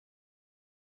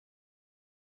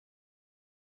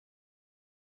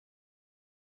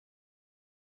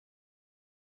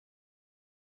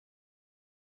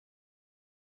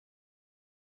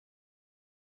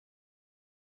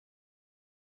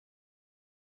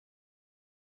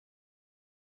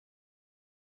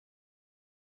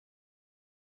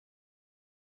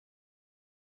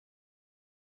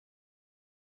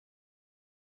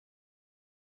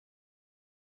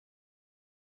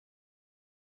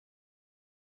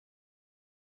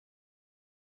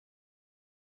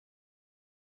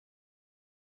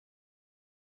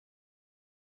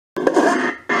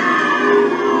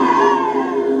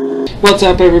What's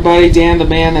up, everybody? Dan the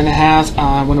Man in the house.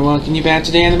 I want to welcome you back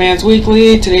to Dan the Man's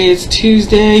Weekly. Today is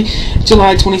Tuesday,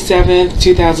 July 27th,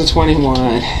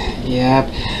 2021. Yep,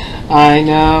 I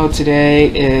know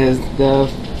today is the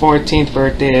 14th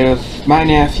birthday of my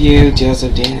nephew,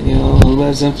 Joseph Daniel, who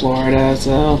lives in Florida.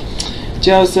 So,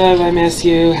 Joseph, I miss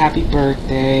you. Happy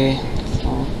birthday. So,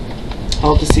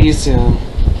 hope to see you soon.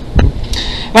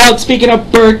 Well, speaking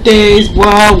of birthdays,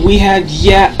 well, we had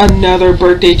yet another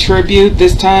birthday tribute.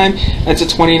 This time, it's a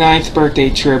 29th birthday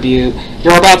tribute.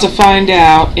 You're about to find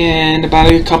out in about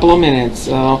a couple of minutes.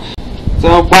 So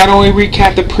why don't we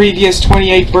recap the previous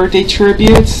 28 birthday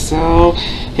tributes? So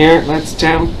here, let's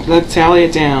tally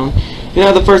it down. You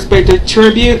know, the first birthday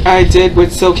tribute I did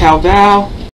with SoCal Val.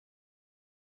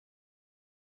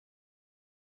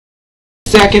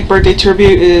 Second birthday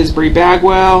tribute is Brie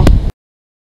Bagwell.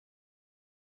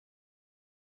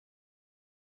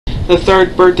 The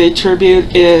third birthday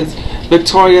tribute is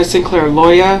Victoria Sinclair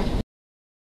Loya.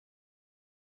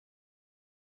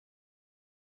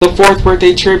 The fourth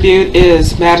birthday tribute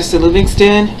is Madison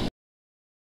Livingston.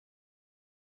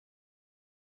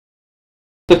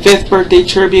 The fifth birthday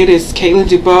tribute is Caitlin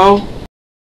Dubois.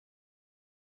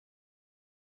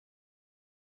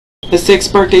 The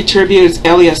sixth birthday tribute is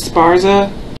Elia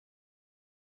Esparza.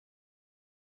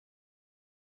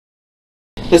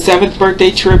 The seventh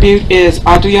birthday tribute is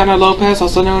Adriana Lopez,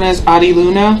 also known as Adi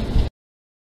Luna.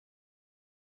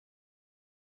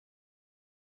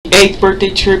 The eighth birthday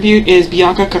tribute is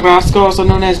Bianca Carrasco, also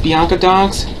known as Bianca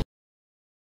Donks.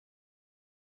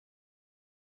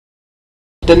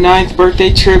 The ninth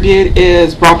birthday tribute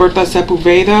is Roberta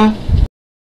Sepulveda.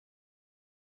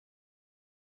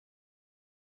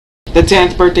 The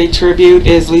 10th birthday tribute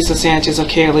is Lisa Sanchez of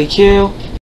KLAQ.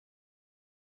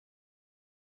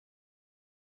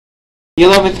 The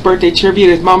 11th birthday tribute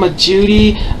is Mama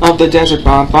Judy of the Desert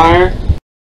Bonfire.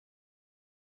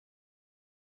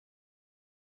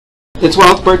 The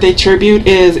 12th birthday tribute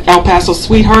is El Paso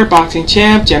Sweetheart boxing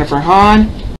champ Jennifer Hahn.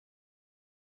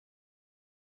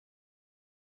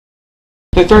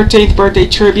 The 13th birthday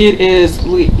tribute is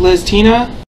Liz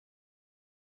Tina.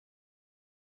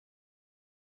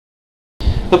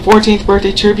 The 14th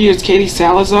birthday tribute is Katie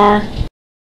Salazar.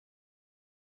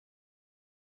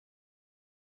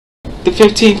 The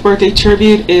 15th birthday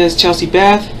tribute is Chelsea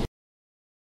Beth.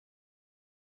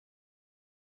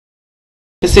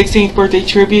 The 16th birthday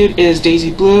tribute is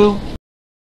Daisy Blue.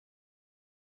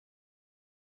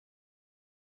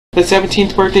 The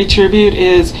 17th birthday tribute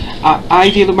is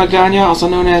Ivy Magana, also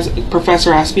known as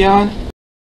Professor Aspion.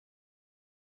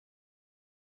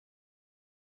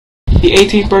 The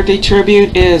 18th birthday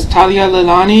tribute is Talia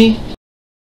Lilani.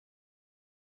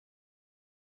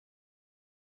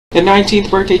 The 19th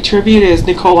birthday tribute is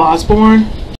Nicole Osborne.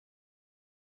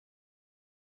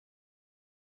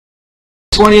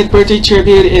 The 20th birthday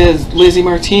tribute is Lizzie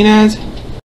Martinez.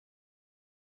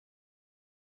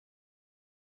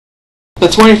 The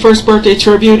 21st birthday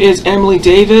tribute is Emily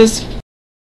Davis.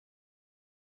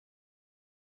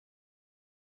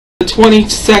 The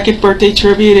 22nd birthday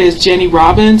tribute is Jenny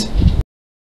Robbins.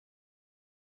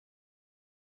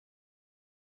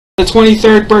 The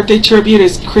 23rd birthday tribute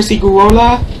is Chrissy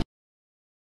Guola.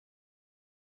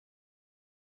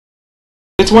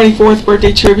 The 24th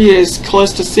birthday tribute is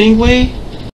Callista Singley.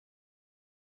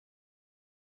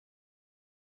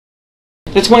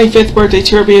 The 25th birthday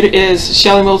tribute is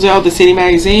Shelly Moselle of the City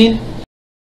Magazine.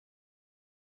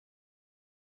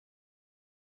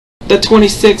 The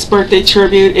 26th birthday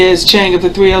tribute is Chang of the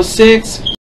 306.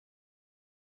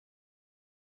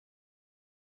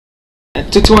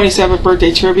 The 27th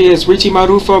birthday tribute is Richie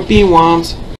Marufo of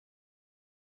B-Woms.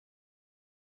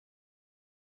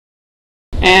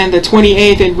 And the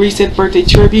 28th and recent birthday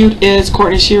tribute is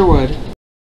Courtney Sherwood.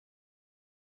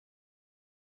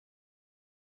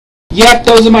 Yep,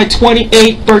 those are my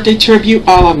 28 birthday tribute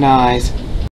alumni.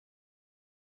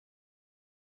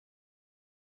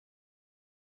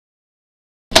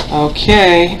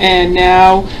 Okay, and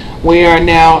now we are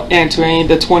now entering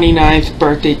the 29th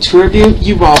birthday tribute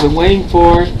you've all been waiting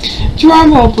for.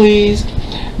 Drum roll, please.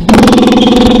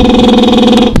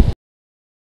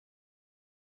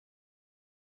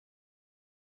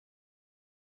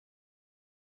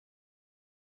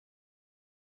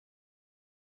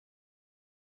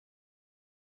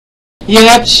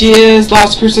 Yep, she is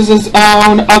Las Cruces'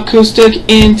 own acoustic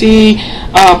indie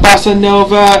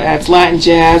Bossanova. That's Latin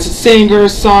jazz singer,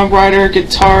 songwriter,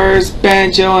 guitarist,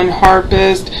 banjo, and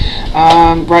harpist.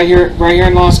 Right here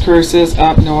in Las Cruces,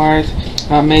 up north.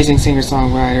 Amazing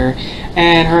singer-songwriter,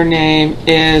 and her name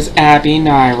is Abby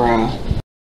Nayra.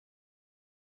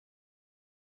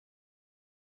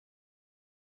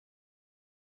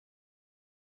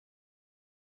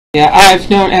 Yeah, I've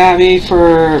known Abby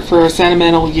for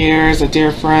sentimental years, a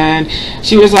dear friend.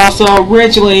 She was also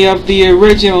originally of the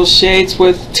original Shades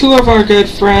with two of our good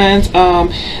friends,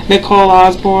 Nicole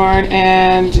Osborne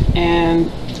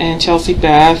and Chelsea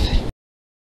Beth.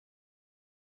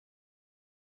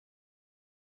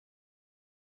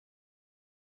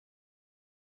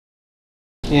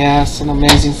 Yes, an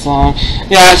amazing song.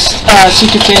 Yes,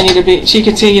 she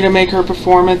continued to make her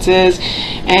performances,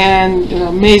 and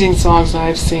amazing songs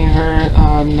I've seen her.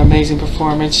 An amazing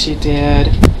performance she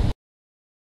did.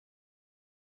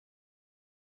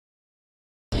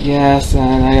 Yes,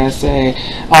 and I gotta say,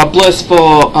 a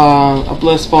blissful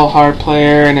harp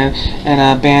player and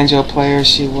a banjo player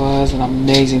she was. An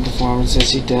amazing performance that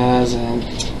she does, and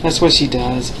that's what she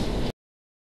does.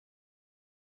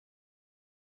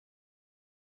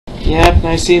 Yep, and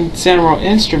I see several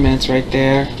instruments right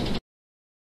there.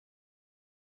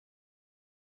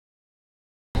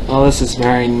 Well, this is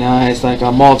very nice, like a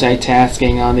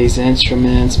multitasking on these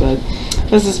instruments, but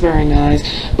this is very nice.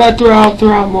 But throughout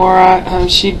Mora,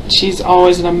 she's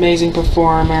always an amazing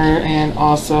performer and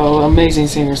also an amazing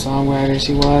singer-songwriter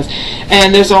she was.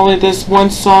 And there's only this one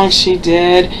song she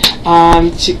did.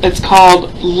 It's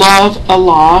called Love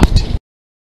Aloft.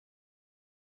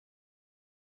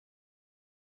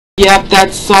 Yep,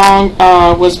 that song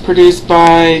was produced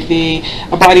by the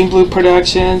Abiding Blue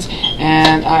Productions,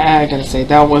 and I gotta say,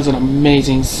 that was an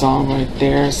amazing song right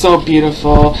there. So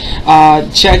beautiful.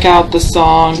 Check out the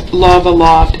song "Love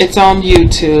Aloft." It's on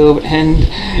YouTube, and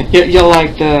you'll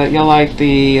like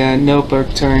the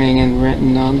notebook turning and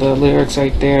written on the lyrics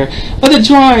right there. But the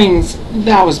drawings,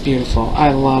 that was beautiful.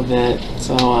 I love it.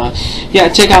 So yeah,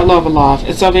 check out "Love Aloft."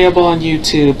 It's available on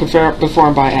YouTube,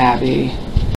 performed by Abby.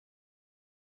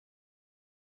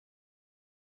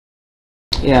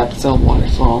 Yep, so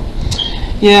wonderful.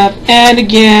 Yep, and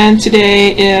again,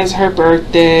 today is her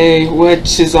birthday,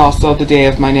 which is also the day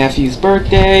of my nephew's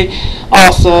birthday.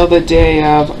 Also the day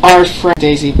of our friend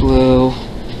Daisy Blue.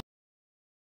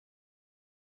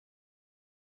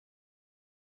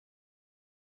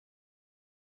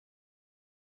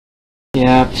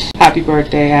 Yep, happy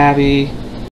birthday, Abby.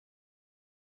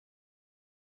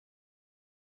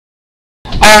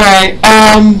 Alright,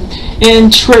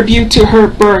 in tribute to her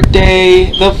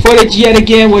birthday, the footage yet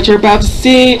again, what you're about to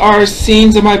see, are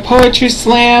scenes of my poetry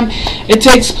slam. It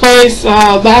takes place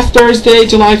last Thursday,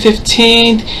 July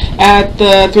 15th, at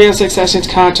the 306 Sessions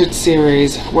Concert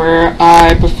Series, where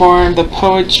I performed the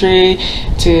poetry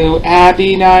to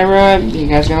Abby, Nayra. You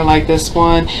guys are going to like this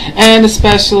one. And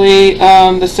especially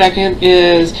the second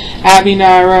is Abby,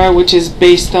 Nayra, which is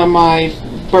based on my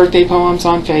birthday poems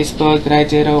on Facebook that I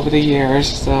did over the years.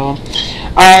 So,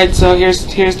 alright, so here's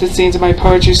the scenes of my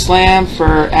poetry slam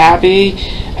for Abby,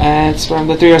 and it's from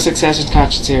the 306 Sessions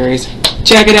Concert Series.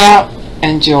 Check it out.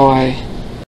 Enjoy.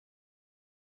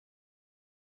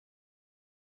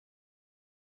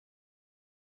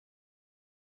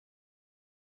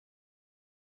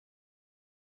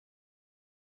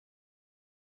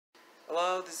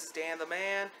 Hello, this is Dan the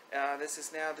Man. This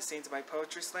is now the scenes of my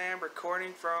poetry slam,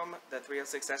 recording from the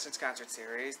 306 Sessions Concert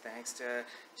Series. Thanks to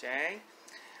Jay.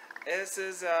 This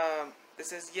is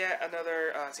yet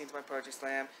another scenes of my poetry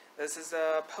slam. This is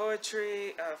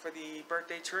poetry for the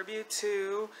birthday tribute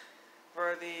to,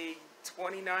 for the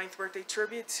 29th birthday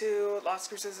tribute to Las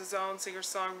Cruces' own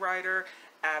singer-songwriter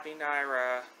Abby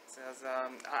Nayra. Says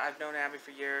I've known Abby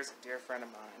for years, a dear friend of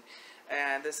mine.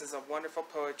 And this is a wonderful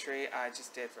poetry I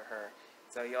just did for her.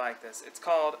 So you like this. It's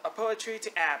called A Poetry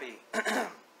to Abby.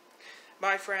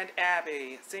 My friend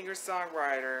Abby,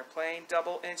 singer-songwriter, playing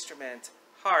double instrument,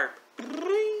 harp,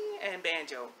 and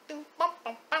banjo.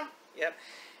 Yep.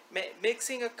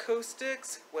 Mixing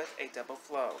acoustics with a double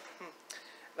flow.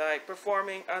 Like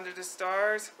performing under the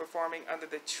stars, performing under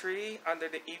the tree, under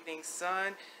the evening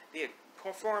sun,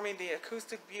 performing the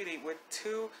acoustic beauty with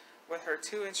her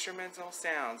two instrumental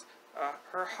sounds.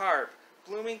 Her harp,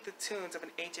 blooming the tunes of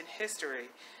an ancient history,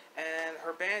 and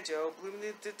her banjo,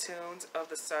 blooming the tunes of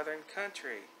the southern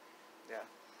country. Yeah.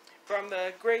 From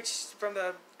the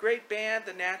great band,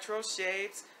 The Natural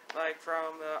Shades, like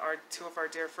from two of our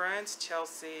dear friends,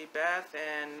 Chelsea Beth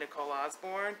and Nicole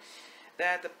Osborne,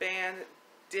 that band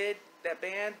did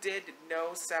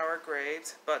no sour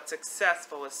grapes, but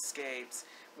successful escapes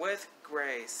with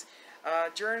grace.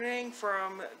 Journeying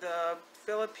from the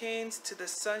Philippines to the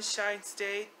Sunshine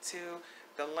State to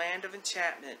the land of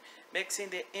enchantment, mixing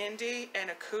the indie and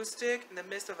acoustic in the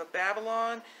midst of a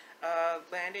Babylon,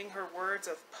 landing her words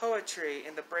of poetry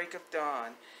in the break of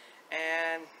dawn,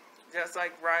 and just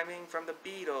like rhyming from the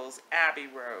Beatles, Abbey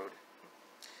Road.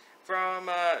 From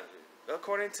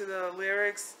according to the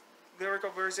lyrics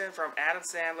lyrical version from Adam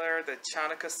Sandler, the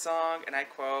Chanukah song, and I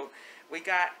quote, "We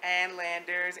got Ann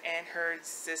Landers and her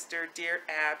sister, Dear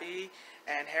Abby,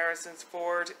 and Harrison's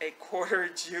Ford, a quarter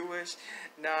Jewish,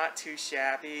 not too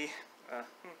shabby."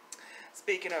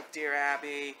 Speaking of Dear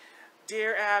Abby,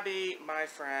 my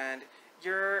friend,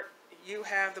 you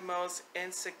have the most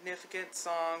insignificant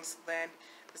songs,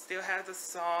 still have the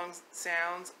songs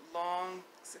sounds long,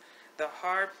 the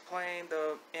harp playing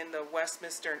in the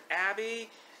Westminster Abbey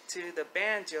to the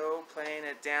banjo playing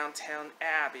at Downtown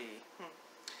Abbey.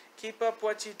 Keep up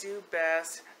what you do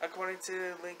best. According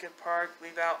to Linkin Park,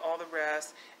 leave out all the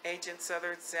rest. Ancient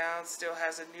Southern sound still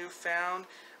has a newfound,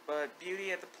 but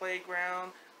beauty at the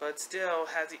playground, but still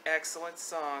has the excellent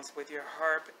songs with your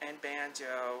harp and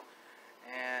banjo,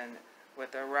 and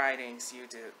with the writings you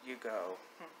go.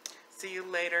 See you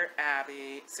later,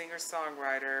 Abby,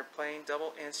 singer-songwriter, playing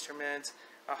double instruments,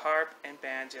 a harp and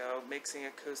banjo, mixing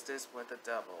acoustics with a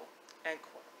double. End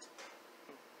quote.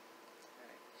 Okay.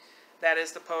 That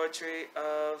is the poetry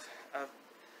of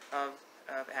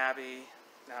Abby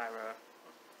Nayra.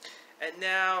 And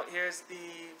now here's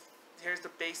the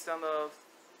based on the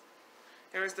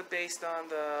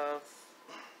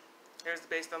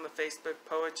Facebook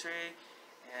poetry,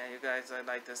 and you guys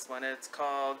like this one. It's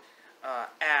called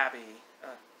Abby.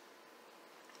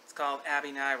 It's called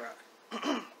Abby Nayra.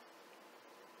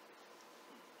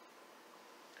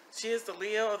 She is the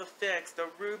Leo of the fixed, the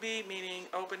ruby meaning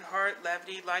open heart,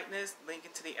 levity, lightness,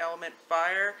 linking to the element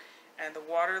fire, and the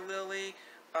water lily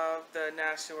of the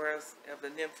naturalist of the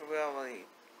nymphophily.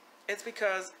 It's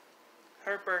because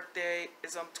her birthday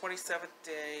is on the 27th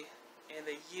day in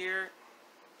the year.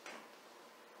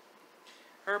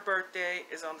 Her birthday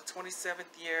is on the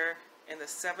 27th year in the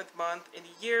 7th month in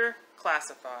the year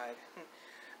classified.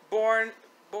 Born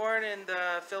in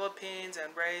the Philippines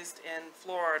and raised in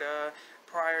Florida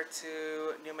prior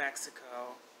to New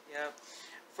Mexico. Yep.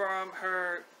 From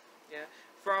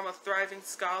a thriving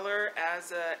scholar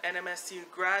as an NMSU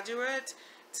graduate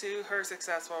to her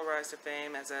successful rise to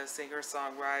fame as a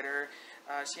singer-songwriter,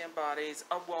 she embodies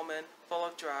a woman full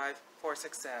of drive for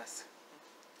success.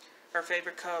 Her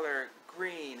favorite color,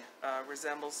 green,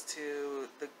 resembles to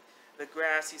the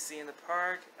grass you see in the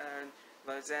park, and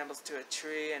resembles to a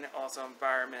tree, and also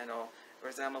environmental,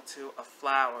 resemble to a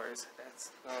flowers.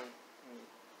 That's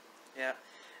yeah.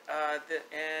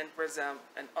 And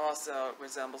also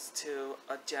resembles to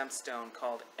a gemstone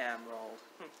called emerald.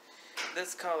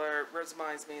 This color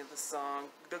reminds me of the song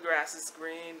 "The Grass Is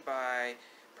Green" by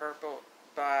Purple.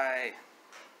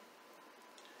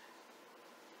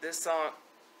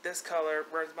 This color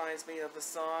reminds me of the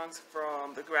songs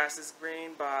from "The Grass Is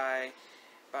Green" by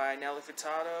Nelly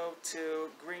Furtado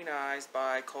to "Green Eyes"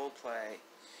 by Coldplay.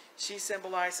 She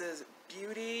symbolizes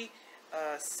beauty,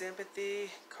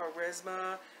 sympathy,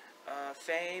 charisma,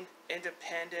 fame,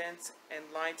 independence,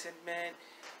 enlightenment,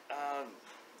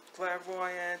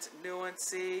 clairvoyance,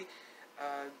 nuancy,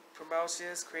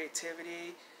 promotions,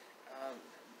 creativity,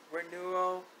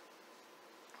 renewal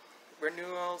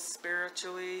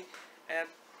spiritually, and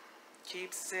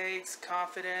keepsakes,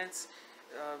 confidence,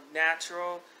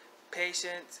 natural,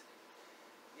 patience,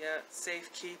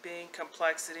 safekeeping,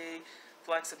 complexity,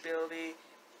 flexibility,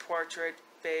 portrait,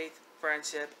 faith,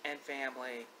 friendship, and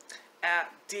family.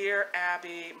 Dear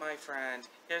Abby, my friend,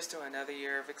 here's to another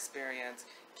year of experience.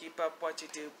 Keep up what you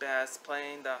do best,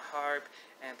 playing the harp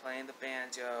and playing the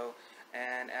banjo,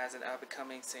 and as an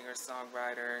up-and-coming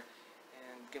singer-songwriter,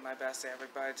 and give my best to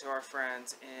everybody, to our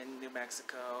friends in New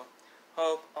Mexico.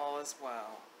 Hope all is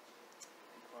well.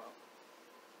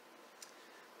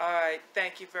 Alright,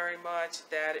 thank you very much.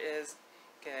 That is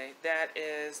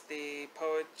the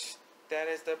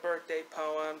birthday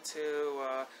poem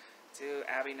to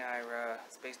Abby Nayra.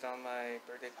 It's based on my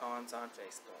birthday poems on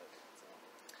Facebook.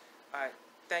 Alright,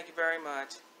 thank you very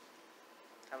much.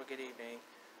 Have a good evening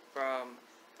from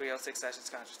 306 Sessions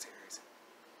Concert Series.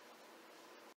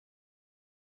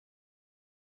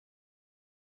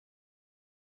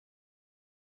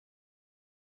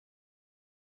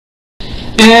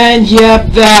 And yep,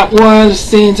 that was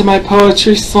scenes of my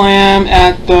poetry slam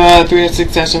at the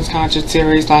 306 Sessions Concert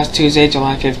Series last Tuesday,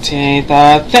 July 15th.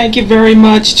 Thank you very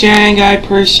much, Chang. I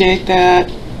appreciate that.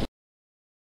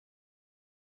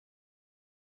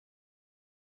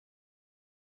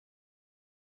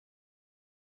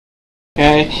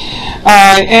 Okay.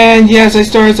 And yes, I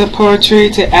started the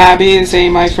poetry to Abby,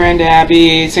 saying my friend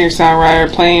Abby,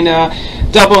 singer-songwriter, playing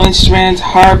double instruments,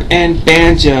 harp, and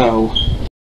banjo.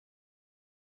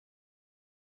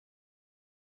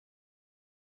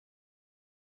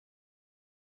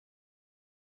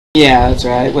 Yeah, that's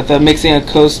right. With the mixing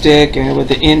acoustic and with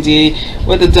the indie,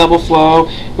 with the double flow,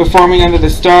 performing under the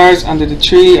stars, under the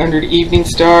tree, under the evening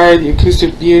star, the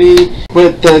acoustic beauty,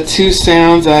 with the two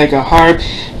sounds like a harp,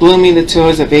 blooming the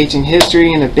tones of ancient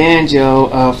history, and a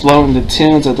banjo floating the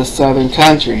tunes of the southern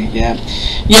country. Yeah,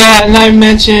 yeah. And I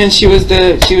mentioned she was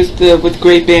with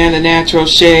great band, the Natural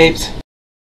Shapes.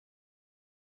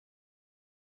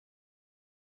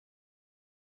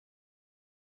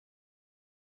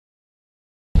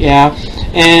 Yeah,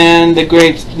 and the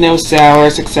great No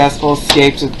Sour Successful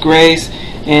Escapes with Grace,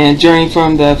 and journey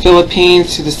from the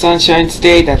Philippines to the Sunshine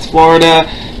State, that's Florida,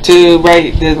 to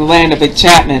the land of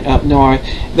enchantment up north.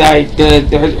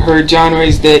 Her genre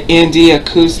is the indie,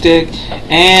 acoustic,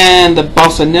 and the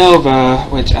Bossanova,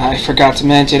 which I forgot to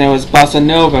mention. It was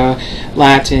Bossanova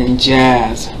Latin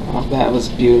jazz. Oh, that was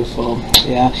beautiful.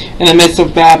 Yeah. In the midst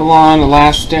of Babylon, the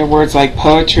last words like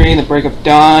poetry and the break of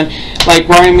dawn, like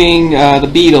rhyming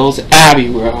the Beatles, Abbey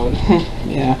Road.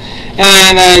 Yeah.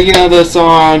 And you know the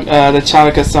song, the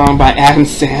Chanukah song by Adam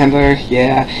Sandler.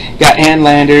 Yeah. Got Ann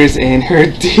Landers and her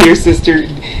her sister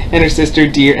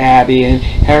Dear Abby, and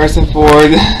Harrison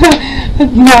Ford.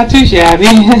 Not too shabby.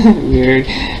 Weird.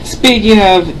 Speaking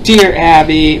of Dear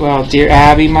Abby, well, Dear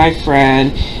Abby, my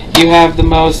friend, you have the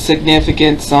most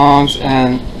significant songs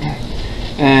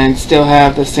and still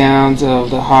have the sounds of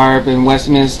the harp and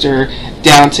Westminster,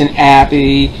 Downton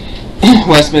Abbey,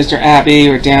 Westminster Abbey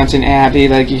or Downton Abbey,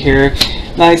 like you hear.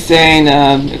 Like saying,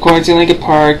 according to Linkin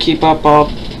Park, leave out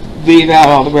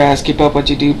all the rest, keep up what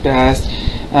you do best.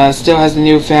 Still has the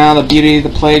newfound, the beauty of the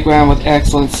playground with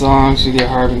excellent songs with your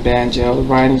harp and banjo, the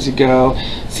writings to go.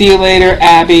 See you later,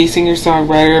 Abby,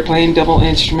 singer-songwriter, playing double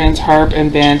instruments, harp and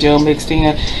banjo, mixing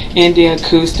Indian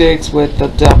acoustics with the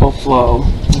double flow.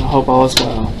 I hope all is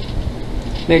well.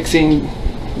 Mixing,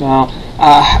 well,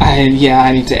 yeah,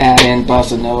 I need to add in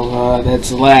Bossanova,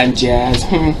 that's Latin jazz.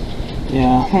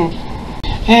 Yeah.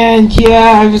 And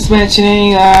yeah, I was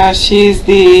mentioning she's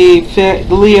the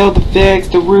Leo, the Fix,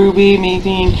 the Ruby,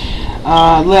 meaning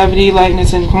levity,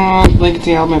 lightness, and linking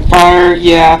the element fire.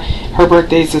 Yeah, her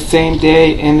birthday's the same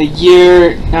day in the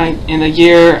year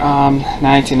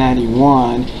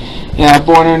 1991. Yeah,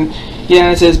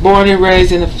 it says born and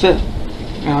raised in the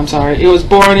it was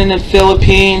born in the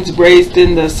Philippines, raised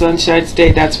in the Sunshine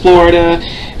State, that's Florida,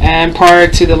 and prior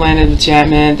to the land of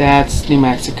enchantment, that's New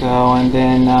Mexico, and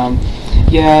then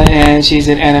yeah, and she's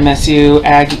an NMSU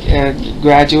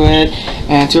graduate,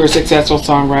 and to her successful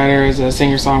songwriter as a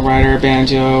singer-songwriter,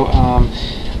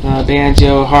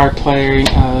 banjo, harp player,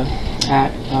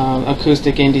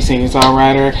 acoustic indie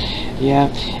singer-songwriter. Yeah,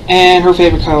 and her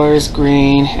favorite color is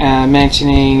green.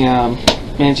 Mentioning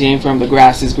from The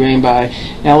Grass is Green by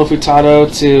Nello Furtado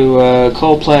to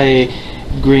Coldplay,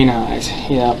 Green Eyes.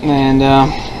 Yeah, and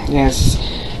yes,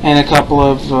 and a couple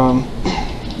of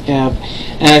yeah.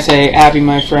 And I say, Abby,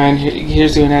 my friend,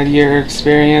 here's to another year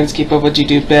experience. Keep up what you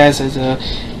do best as a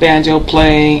banjo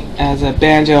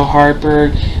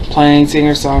harper, playing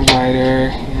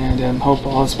singer-songwriter, and hope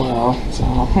all is well.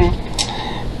 So,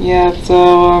 yeah,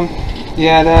 so,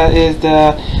 yeah, that is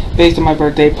based on my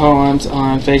birthday poems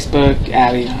on Facebook,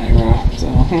 Abby Nayra.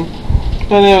 So,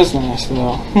 but it was nice,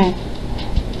 though.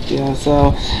 Yeah,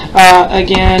 so,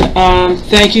 again,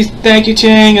 thank you,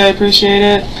 Chang, I appreciate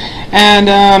it. And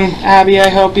Abby, I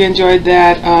hope you enjoyed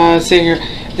that Scenes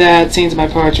of My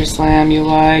Poetry Slam you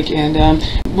like, and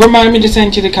remind me to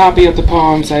send you the copy of the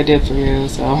poems I did for you,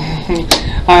 so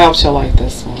I hope she'll like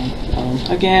this one.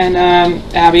 Again,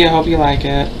 Abby, I hope you like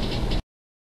it.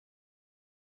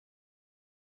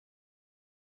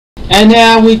 And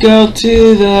now we go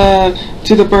to the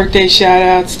birthday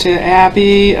shoutouts to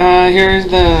Abby.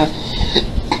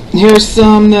 Here's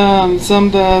some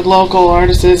of the local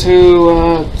artists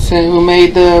who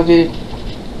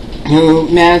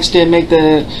managed to make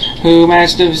the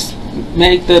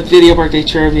video birthday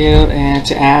tribute, and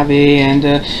to Abby, and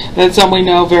that's some we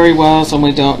know very well, some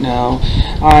we don't know.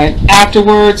 Alright,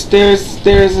 afterwards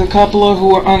there's a couple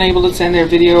who are unable to send their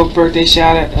video birthday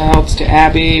shout outs to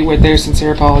Abby with their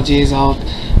sincere apologies. I'll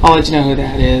let you know who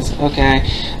that is. Okay,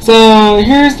 so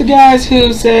here's the guys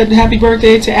who said happy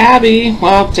birthday to Abby.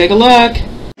 Well, take a look.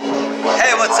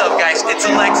 Hey, what's up, guys? It's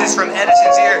Alexis from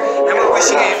Edison's here, and we're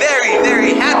wishing a very,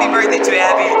 very happy birthday to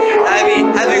Abby. Abby,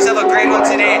 have yourself a great one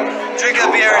today. Drink a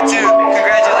beer or two.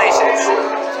 Congratulations.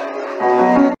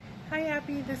 Hi,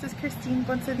 Abby. This is Christina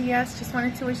Ponce Diaz. Just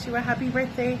wanted to wish you a happy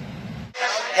birthday.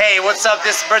 Hey, what's up?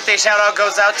 This birthday shout out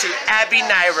goes out to Abby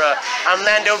Nayra. I'm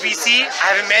Lando VC.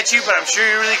 I haven't met you, but I'm sure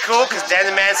you're really cool because Dan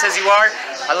the Man says you are.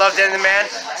 I love Dan the Man,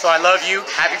 so I love you.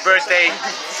 Happy birthday.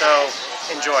 So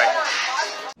enjoy.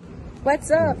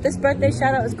 What's up? This birthday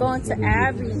shout out is going to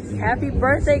Abby. Happy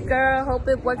birthday, girl. Hope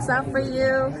it works out for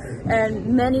you and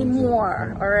many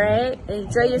more. All right.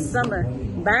 Enjoy your summer.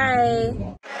 Bye.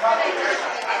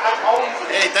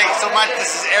 Hey, thank you so much. This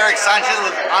is Eric Sanchez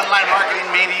with Online Marketing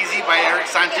Made Easy by Eric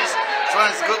Sanchez. Just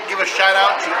wanted to give a shout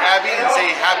out to Abby and say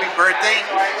happy birthday.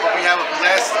 Hope you have a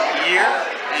blessed year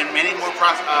and many more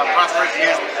prosperous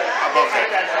years above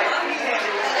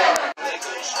that.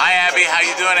 Hi Abby, how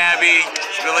you doing Abby?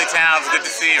 It's Billy Towns, good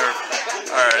to see you.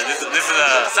 This is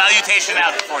a salutation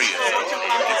out for you. So good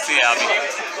to see you, Abby.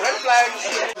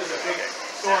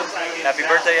 Happy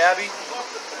birthday, Abby.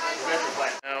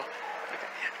 No.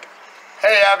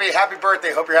 Hey Abby, happy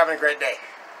birthday. Hope you're having a great day.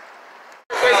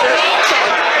 Happy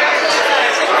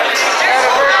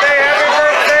birthday, happy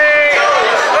birthday!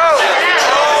 Oh!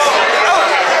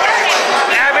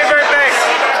 Happy birthday!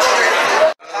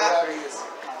 Happy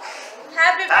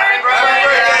Happy birthday!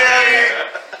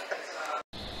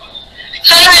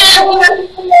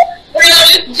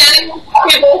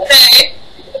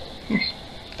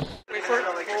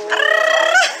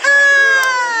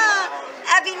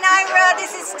 Abby Nayra,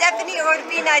 this is Stephanie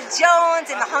Urbina Jones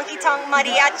in the Honky Tonk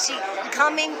Mariachi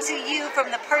coming to you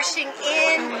from the Pershing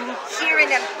Inn here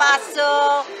in El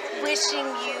Paso, wishing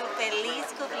you feliz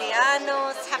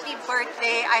cumpleaños, happy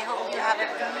birthday. I hope you have a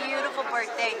beautiful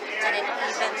birthday and an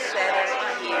even better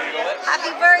year.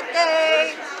 Happy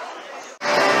birthday!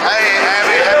 Hey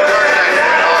Abby, happy birthday.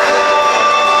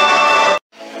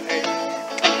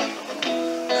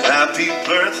 Happy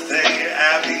birthday,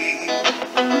 Abby.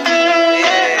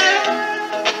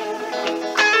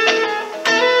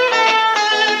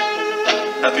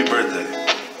 Happy birthday.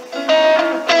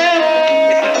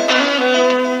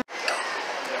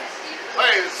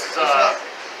 Hey, this is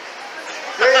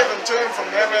Dave and Tim from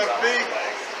MFB,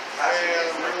 and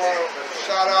we want to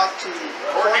shout out to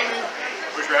Courtney.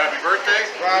 Wish you a happy birthday.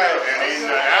 Right. And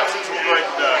in absence, we'd like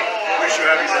to wish you a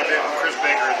happy birthday from Chris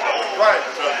Baker as well. Right.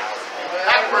 So,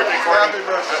 happy birthday, Courtney. Happy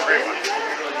birthday. That's a great one.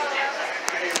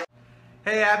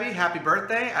 Hey Abby, happy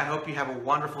birthday. I hope you have a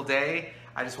wonderful day.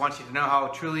 I just want you to know how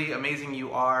truly amazing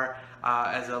you are.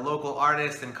 As a local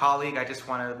artist and colleague, I just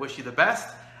want to wish you the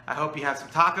best. I hope you have some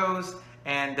tacos,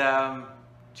 and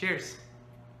cheers.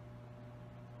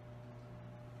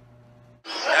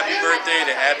 Happy birthday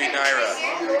to Abby Nayra.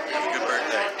 Have a good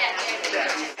birthday.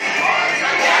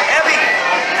 Abby,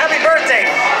 happy birthday!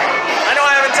 I know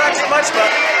I haven't talked to you much,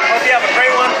 but hope you have a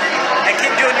great one and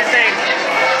keep doing your thing.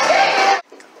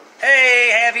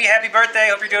 Hey, Abby, happy birthday.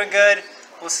 Hope you're doing good.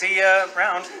 We'll see you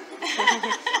around.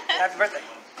 Happy birthday.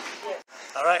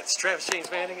 All right, it's Travis James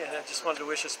Manning, and I just wanted to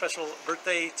wish a special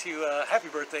birthday to, happy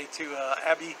birthday to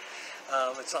Abby.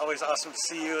 It's always awesome to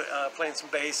see you playing some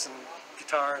bass and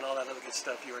guitar and all that other good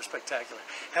stuff. You are spectacular.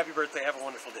 Happy birthday. Have a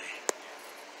wonderful day.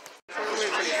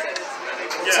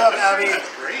 What's up, Abby?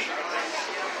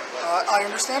 I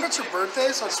understand it's your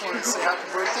birthday, so I just wanted to say happy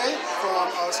birthday from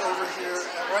us over here.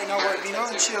 Right now we're at Vino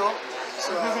and Chill,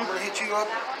 so I'm going to hit you up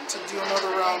to do another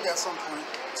round at some point.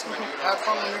 So have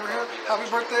fun when you were here. Happy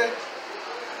birthday.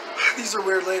 These are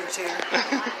weird later, Taylor.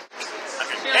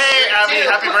 Hey, Abby,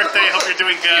 happy birthday. Hope you're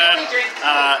doing good.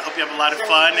 Hope you have a lot of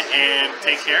fun and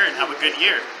take care and have a good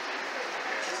year.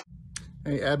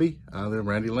 Hey, Abby,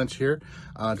 Randy Lynch here.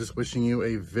 Just wishing you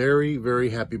a very, very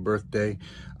happy birthday.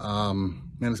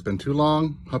 Man, it's been too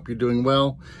long. Hope you're doing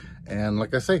well. And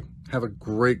like I say, have a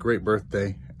great, great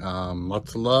birthday.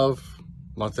 Lots of love,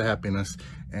 lots of happiness,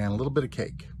 and a little bit of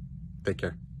cake. Take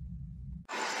care.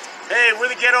 Hey, we're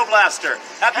the Ghetto Blaster.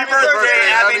 Happy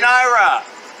birthday, Abby Nayra.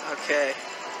 Okay.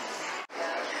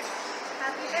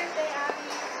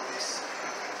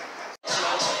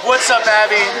 What's up,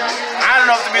 Abby? I don't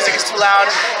know if the music is too loud,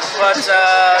 but,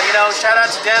 you know, shout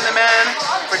out to Dan the Man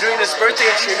for doing this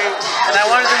birthday tribute, and I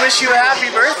wanted to wish you a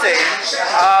happy birthday.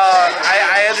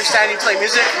 I understand you play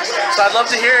music, so I'd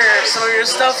love to hear some of your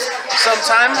stuff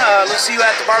sometime. Let's see you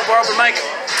at the Bar Open Mic.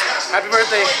 Happy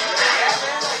birthday.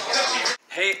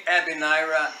 Hey, Abby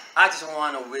Nayra, I just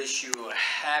want to wish you a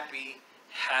happy,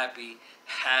 happy,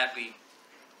 happy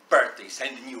birthday.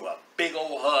 Sending you a big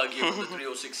old hug here from the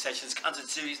 306 Sessions Concert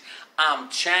Series. I'm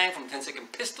Chang from 10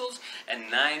 Second Pistols and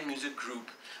 9 Music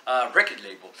Group record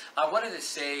label. I wanted to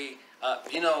say,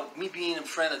 you know, me being a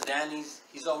friend of Danny's,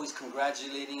 he's always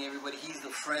congratulating everybody. He's the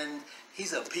friend.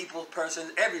 He's a people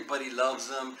person. Everybody loves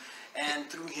him. And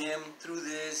through him, through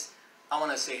this, I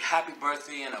want to say happy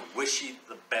birthday and I wish you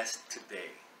the best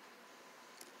today.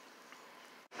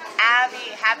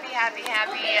 Abby, happy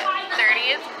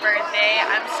 30th birthday.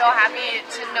 I'm so happy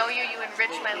to know you. You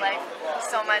enrich my life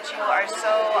so much. You are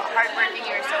so hardworking.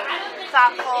 You're so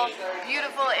thoughtful,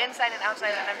 beautiful inside and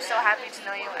outside, and I'm so happy to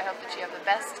know you. I hope that you have the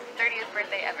best 30th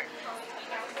birthday ever.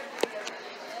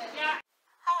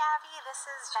 Hi Abby, this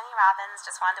is Jenny Robbins.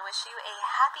 Just wanted to wish you a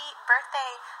happy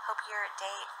birthday. Hope your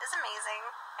day is amazing,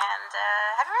 and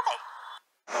happy birthday.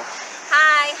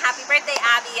 Hi, happy birthday,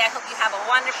 Abby. I hope you have a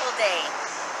wonderful day.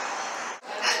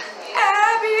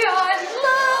 Abby, I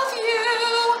love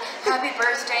you. Happy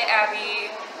birthday,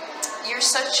 Abby. You're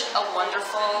such a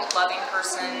wonderful, loving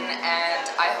person, and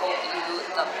I hope you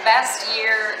the best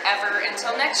year ever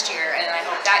until next year, and I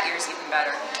hope that year's even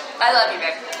better. I love you,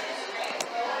 babe.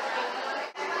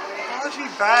 Fuzzy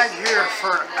bag here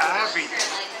for Abby.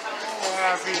 Oh,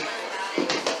 Abby,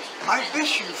 I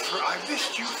missed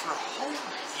you for a whole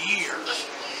year.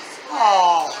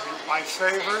 Oh, you're my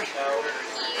favorite.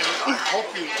 And I hope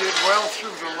you did well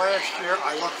through the last year.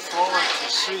 I look forward to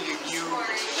seeing you.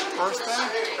 Birthday?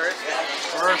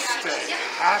 Birthday.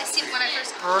 Happy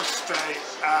birthday,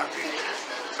 Abby.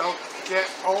 Don't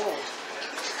get old.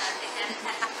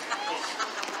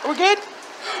 We're good?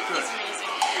 Good.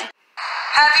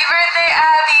 Happy birthday,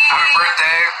 Abby! Happy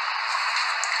birthday.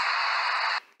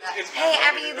 Hey,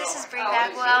 Abby, this is Bree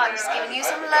Bagwell. I'm just giving you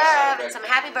some love and some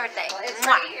happy birthday.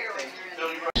 Mwah.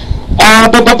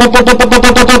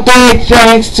 Big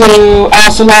thanks to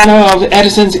Solano of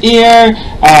Edison's Ear,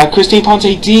 Christina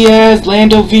Ponce Diaz,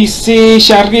 Lando VC,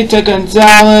 Sha Rita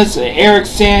Gonzalez, Eric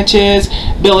Sanchez,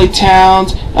 Billy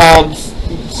Towns,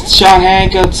 Sean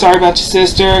Hanke, sorry about your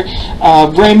sister,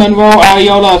 Ray Monroe,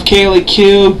 Arreola of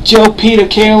KLAQ, Joe Pete of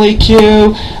KLAQ,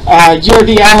 You're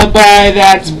the Alabi,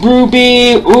 that's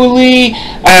Ruby, Uli,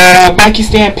 Mikey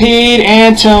Stampede,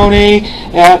 and Tony,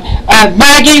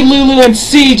 Maggie, LuLu, and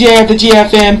CJ of the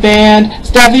GFM band,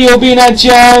 Stephanie Urbina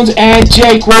Jones, and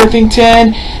Jake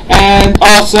Worthington, and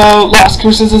also Las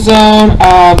Cruces' own,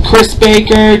 Chris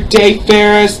Baker, Dave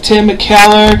Ferris, Tim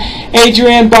McKellar,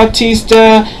 Adrian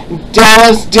Bautista,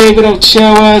 Dallas, David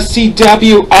Ochoa,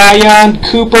 CW Ion,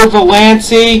 Cooper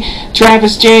Valanci,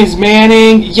 Travis James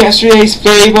Manning, Yesterday's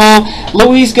Fable,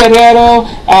 Luis Guerrero,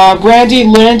 Brandy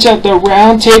Lynch of the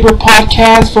Roundtable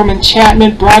Podcast from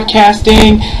Enchantment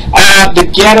Broadcasting, the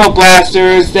Ghetto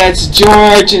Blasters, that's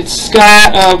George and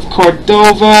Scott of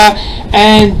Cordova,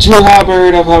 and Drew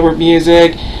Hubbard of Hubbard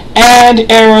Music,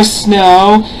 and Era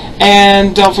Snow.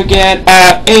 And don't forget,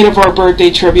 8 of our birthday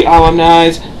tribute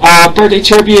alumni. Birthday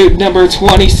tribute number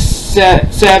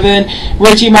 27,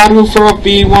 Reggie Marufer of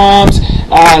B-Woms.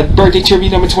 Birthday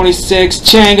tribute number 26,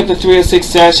 Chang of the 306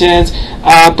 Sessions.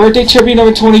 Birthday tribute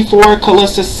number 24,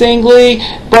 Calista Singley.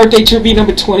 Birthday tribute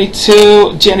number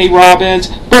 22, Jenny Robbins.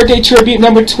 Birthday tribute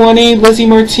number 20, Lizzie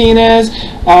Martinez,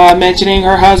 mentioning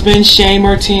her husband, Shane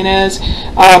Martinez.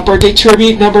 Birthday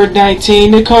tribute number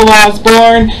 19, Nicole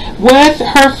Osborne, with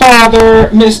her father,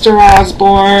 Mr.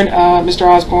 Osborne. Mr.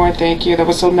 Osborne, thank you. That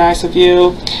was so nice of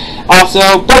you.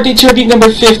 Also, birthday tribute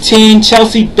number 15,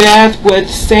 Chelsea Beth with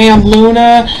Sam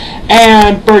Luna.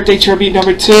 And birthday tribute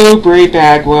number 2, Bree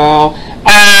Bagwell.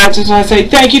 I just want to say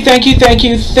thank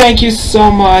you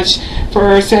so much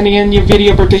for sending in your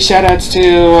video birthday shoutouts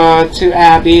to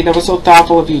Abby. That was so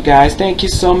thoughtful of you guys. Thank you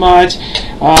so much.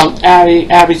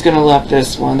 Abby's gonna love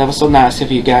this one. That was so nice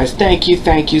of you guys. Thank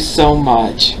you so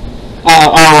much.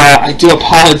 I do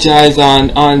apologize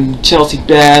on Chelsea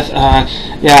Beth.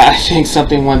 Yeah, I think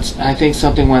something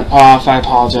went off. I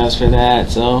apologize for that.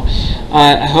 So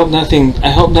I hope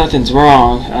nothing's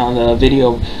wrong on the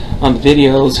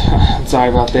videos. Sorry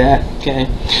about that. Okay.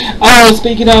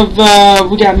 Speaking of,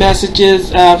 we got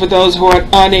messages for those who are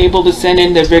unable to send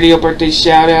in their video birthday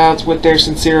shoutouts with their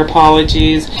sincere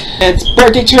apologies. It's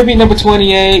birthday tribute number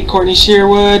 28, Courtney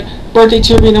Sherwood. Birthday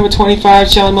tribute number 25,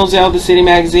 Shelly Moselle of the City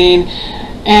Magazine.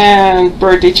 And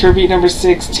birthday tribute number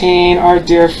 16, our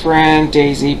dear friend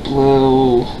Daisy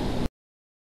Blue.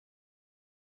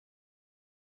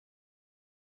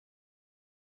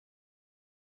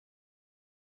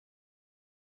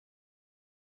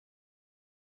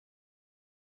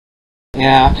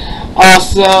 Yeah.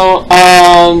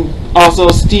 Also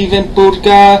Stephen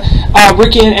Budka,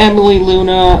 Ricky and Emily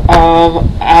Luna of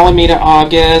Alameda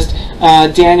August,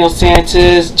 Daniel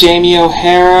Santos, Jamie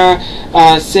O'Hara,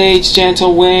 Sage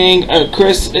Gentle Wing,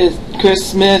 Chris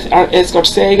Smith,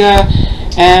 Escorcega,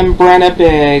 and Brenna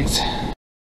Biggs.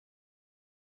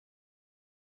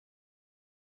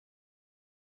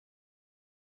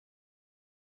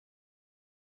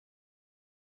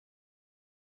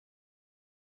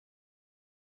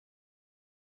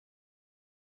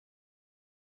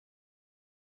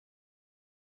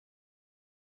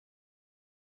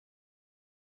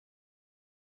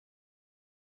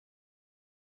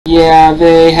 Yeah,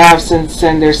 they have since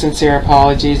sent their sincere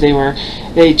apologies.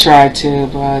 They tried to,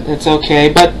 but it's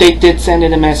okay. But they did send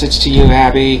in a message to you,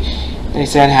 Abby. They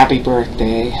said happy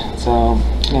birthday. So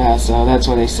yeah, so that's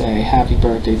what they say. Happy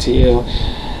birthday to you.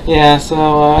 Yeah.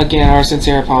 So again, our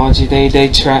sincere apology. They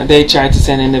tried to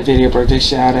send in the video birthday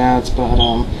shout outs,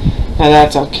 but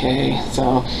that's okay.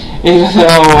 So even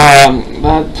though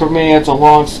but for me it's a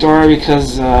long story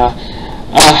because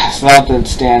something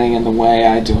standing in the way.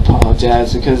 I do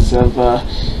apologize because of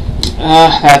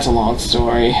that's a long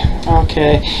story.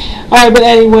 Okay. Alright, but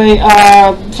anyway,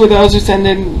 for those who send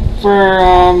in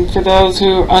for those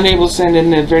who are unable to send in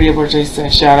the video birthday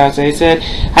shout outs, they said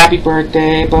happy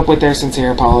birthday, but with their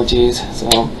sincere apologies.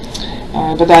 So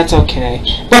but that's okay.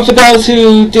 But for those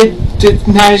who didn't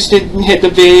hit the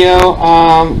video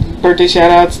birthday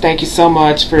shoutouts, thank you so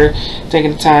much for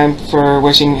taking the time for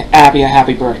wishing Abby a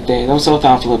happy birthday. That was so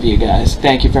thoughtful of you guys.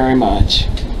 Thank you very much.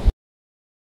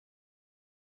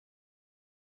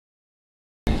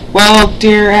 Well,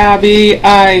 dear Abby,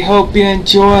 I hope you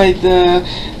enjoyed the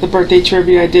birthday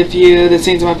tribute I did for you, the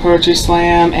scenes of my poetry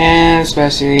slam, and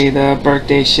especially the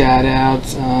birthday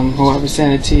shout-outs, whoever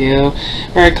sent it to you.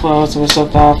 Very close, it was so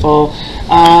thoughtful.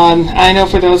 I know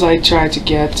for those I tried to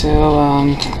get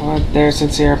to, their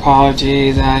sincere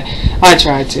apologies. I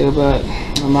tried to, but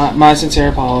my sincere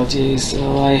apologies,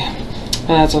 so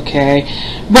that's okay.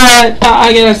 But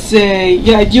I gotta say,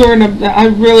 yeah, I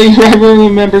really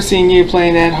remember seeing you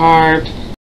playing that harp.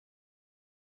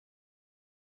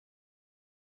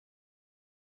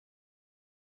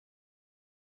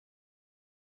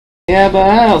 Yeah, but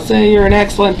I'll say you're an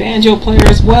excellent banjo player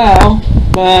as well.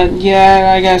 But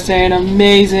yeah, I gotta say, an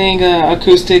amazing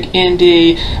acoustic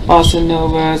indie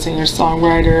Bossanova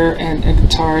singer-songwriter and a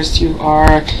guitarist you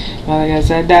are. Like I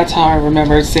said, that's how I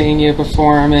remember seeing you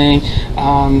performing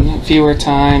fewer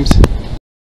times.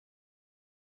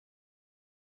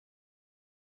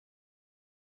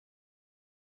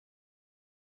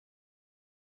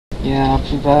 Yeah,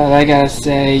 but I gotta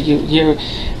say you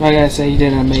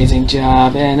did an amazing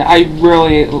job, and I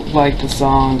really like the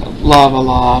song "Love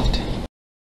Aloft."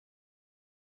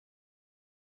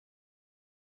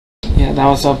 Yeah, that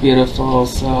was so beautiful.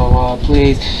 So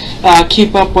please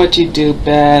keep up what you do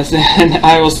best, and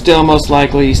I will still most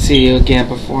likely see you again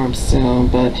perform soon.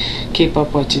 But keep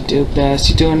up what you do best.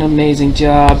 You do an amazing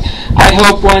job. I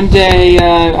hope one day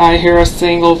I hear a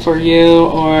single for you,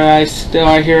 or I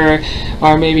hear,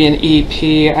 or maybe an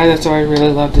EP. That's what I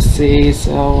really love to see.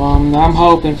 So I'm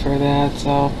hoping for that.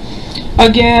 So.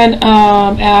 Again,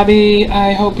 Abby,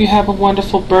 I hope you have a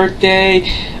wonderful birthday.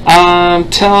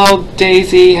 Tell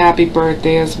Daisy happy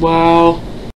birthday as well.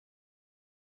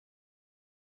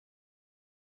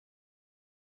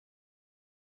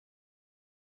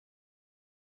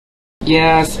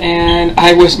 Yes, and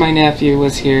I wish my nephew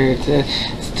was here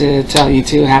to tell you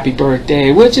too happy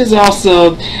birthday, which is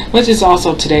also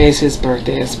today is his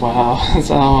birthday as well.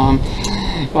 So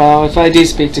well, if I do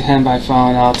speak to him by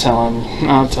phone, I'll tell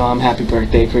him happy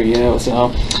birthday for you.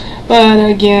 So, but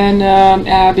again,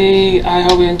 Abby, I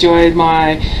hope you enjoyed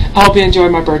my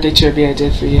birthday tribute I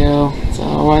did for you.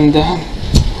 So,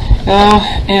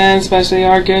 and especially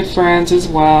our good friends as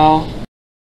well.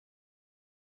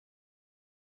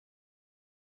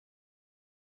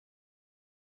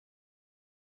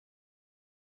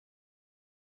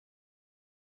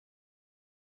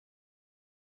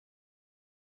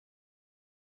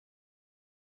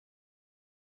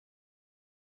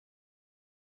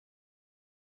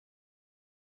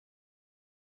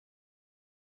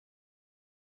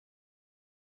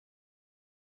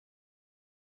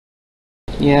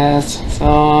 Yes,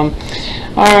 so,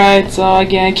 alright, so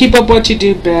again, keep up what you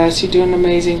do best. You do an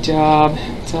amazing job,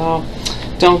 so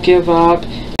don't give up.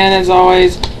 And as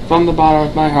always, from the bottom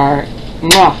of my heart,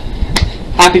 mwah,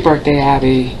 happy birthday,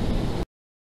 Abby.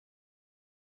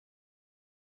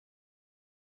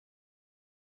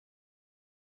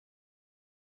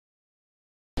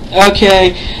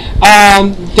 Okay,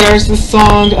 there's the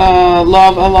song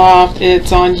Love Aloft.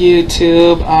 It's on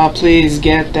YouTube. Please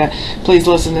get that. Please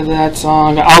listen to that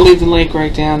song. I'll leave the link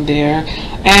right down there.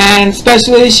 And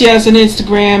especially she has an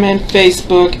Instagram and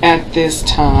Facebook at this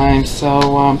time.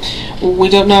 So we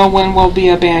don't know when we'll be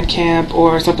a Bandcamp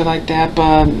or something like that,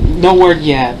 but no word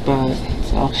yet. But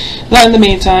so not in the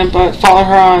meantime. But follow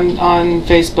her on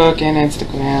Facebook and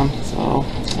Instagram. So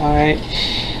alright.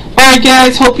 Alright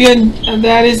guys,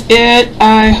 that is it.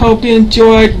 I hope you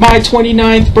enjoyed my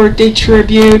 29th birthday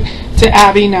tribute to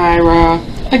Abby Nayra.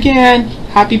 Again,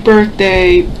 happy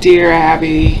birthday, dear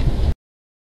Abby.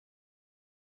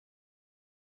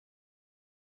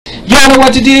 You wanna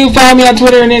what to do. Follow me on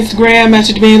Twitter and Instagram.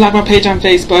 Message me. Like my page on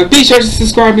Facebook. Be sure to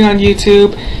subscribe me on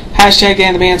YouTube. Hashtag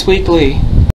Dan the Man's Weekly.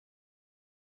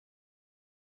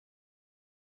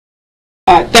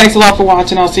 Thanks a lot for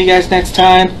watching. I'll see you guys next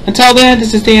time. Until then,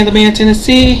 this is Dan the Man,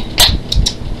 Tennessee.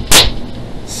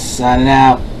 Signing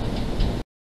out.